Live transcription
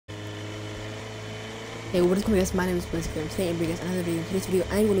Hey, what is going on, guys? My name is Blazekiller, and today I'm bringing you guys another video. In today's video,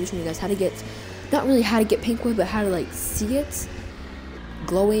 I'm going to be showing you guys how to get, not really how to get pink wood, but how to like see it,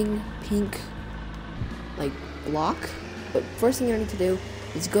 glowing pink, like block. But first thing you're going to need to do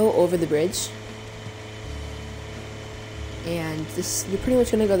is go over the bridge, and this you're pretty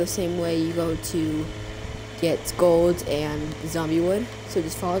much going to go the same way you go to get gold and zombie wood. So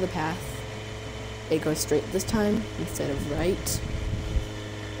just follow the path. It goes straight this time instead of right.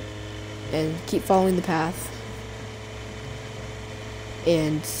 And keep following the path.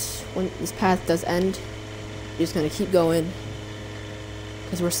 And when this path does end, you're just gonna keep going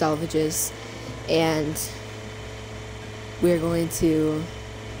because we're salvages, and we're going to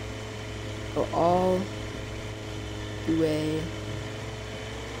go all the way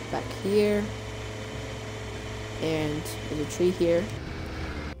back here. And there's a tree here.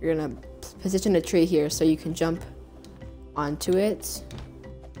 You're gonna position a tree here so you can jump onto it.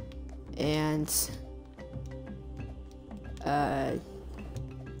 And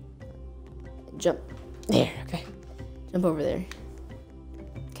jump there. Okay, jump over there.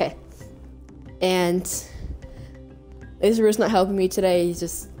 Okay, and Israel's not helping me today. He's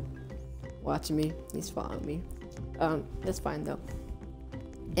just watching me. He's following me. That's fine though.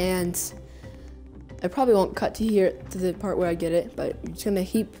 And I probably won't cut to here to the part where I get it, but you're just gonna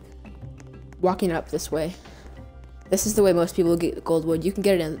keep walking up this way. This is the way most people get gold wood. You can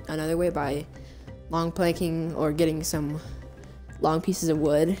get it another way by long planking or getting some long pieces of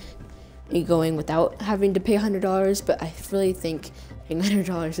wood and going without having to pay $100, but I really think paying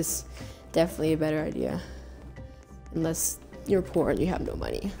 $100 is definitely a better idea. Unless you're poor and you have no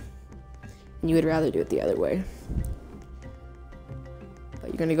money and you would rather do it the other way. But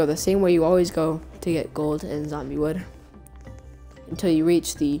you're gonna go the same way you always go to get gold and zombie wood until you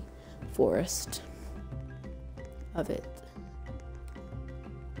reach the forest of it.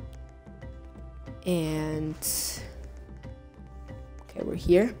 And okay, we're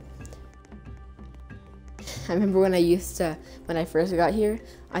here. I remember when I first got here,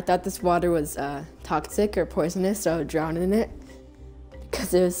 I thought this water was toxic or poisonous, so I would drown in it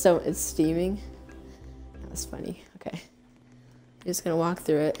because it's steaming. That was funny. Okay, I'm just gonna walk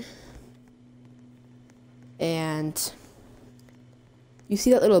through it, and you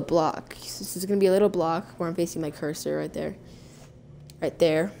see that little block. This is gonna be a little block where I'm facing my cursor right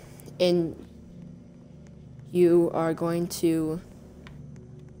there, and you are going to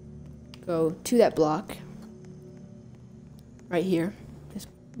go to that block right here, this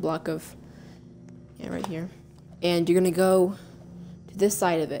block of, right here, and you're gonna go to this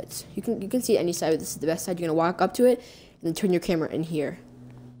side of it. You can see any side, but this is the best side. You're gonna walk up to it and then turn your camera in here,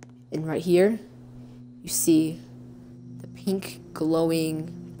 and right here you see the pink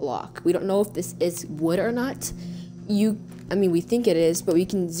glowing block. We don't know if this is wood or not. I mean, we think it is, but we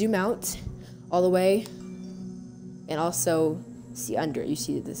can zoom out all the way and also see under. You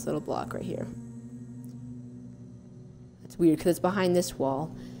see this little block right here. It's weird because it's behind this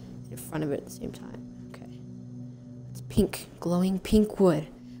wall in front of it at the same time. Okay, it's pink, glowing pink wood,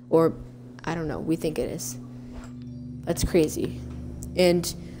 or I don't know, we think it is. That's crazy.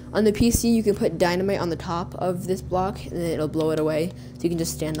 And on the PC, you can put dynamite on the top of this block, and then it'll blow it away. So you can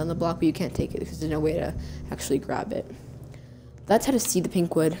just stand on the block, but you can't take it because there's no way to actually grab it. That's how to see the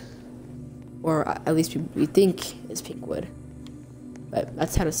pink wood, or at least we think is pink wood. But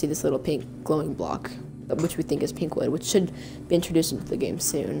that's how to see this little pink glowing block, which we think is pink wood, which should be introduced into the game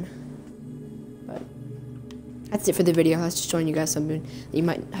soon. But that's it for the video. I was just showing you guys something that you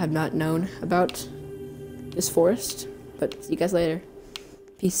might have not known about this forest. But see you guys later.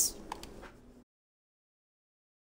 Peace.